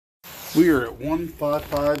We are at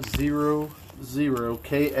 15500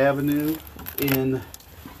 K Avenue in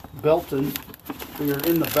Belton. We are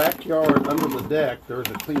in the backyard under the deck. There's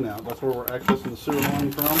a clean out. That's where we're accessing the sewer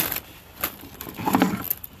line from.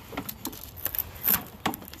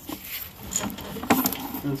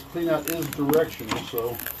 And this clean out is directional,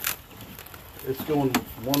 so it's going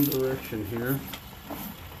one direction here.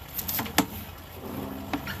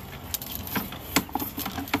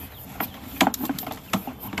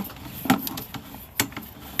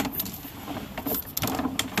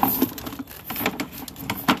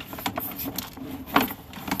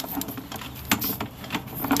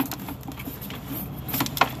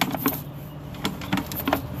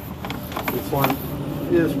 This one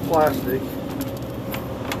is plastic.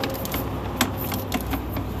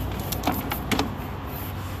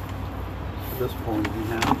 At this point, we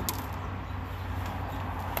have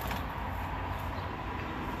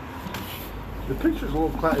the picture's a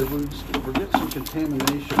little cloudy. We're getting some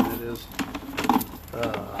contamination. It is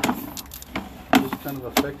just kind of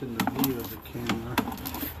affecting the view of the camera.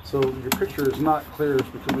 So your picture is not clear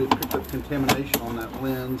because we've picked up contamination on that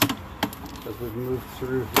lens as we've moved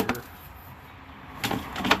through here.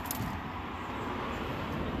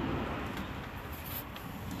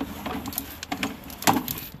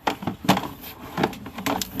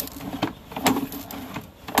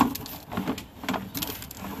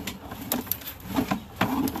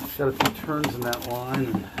 Got a few turns in that line,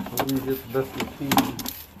 and we're going to get the best we can.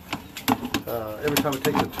 Every time it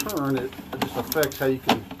takes a turn, it just affects how you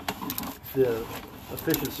can, the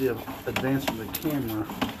efficiency of advancing the camera.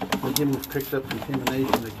 Again, we've picked up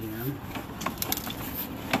contamination again.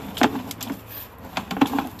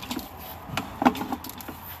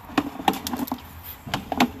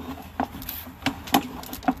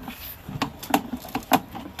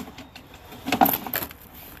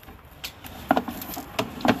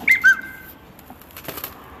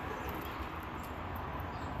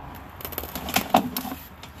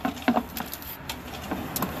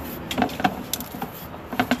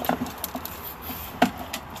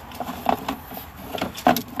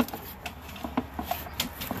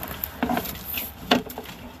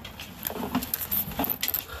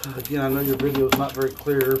 Again, I know your video is not very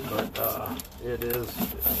clear, but it is,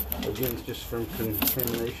 again, it's just from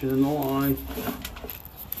contamination in the line.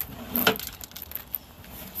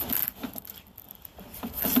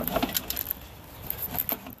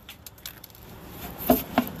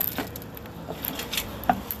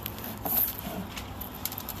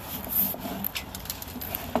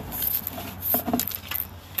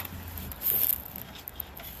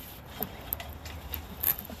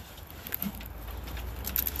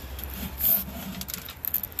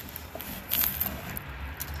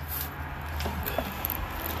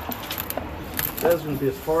 That's going to be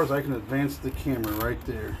as far as I can advance the camera right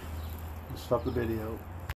there. Stop the video.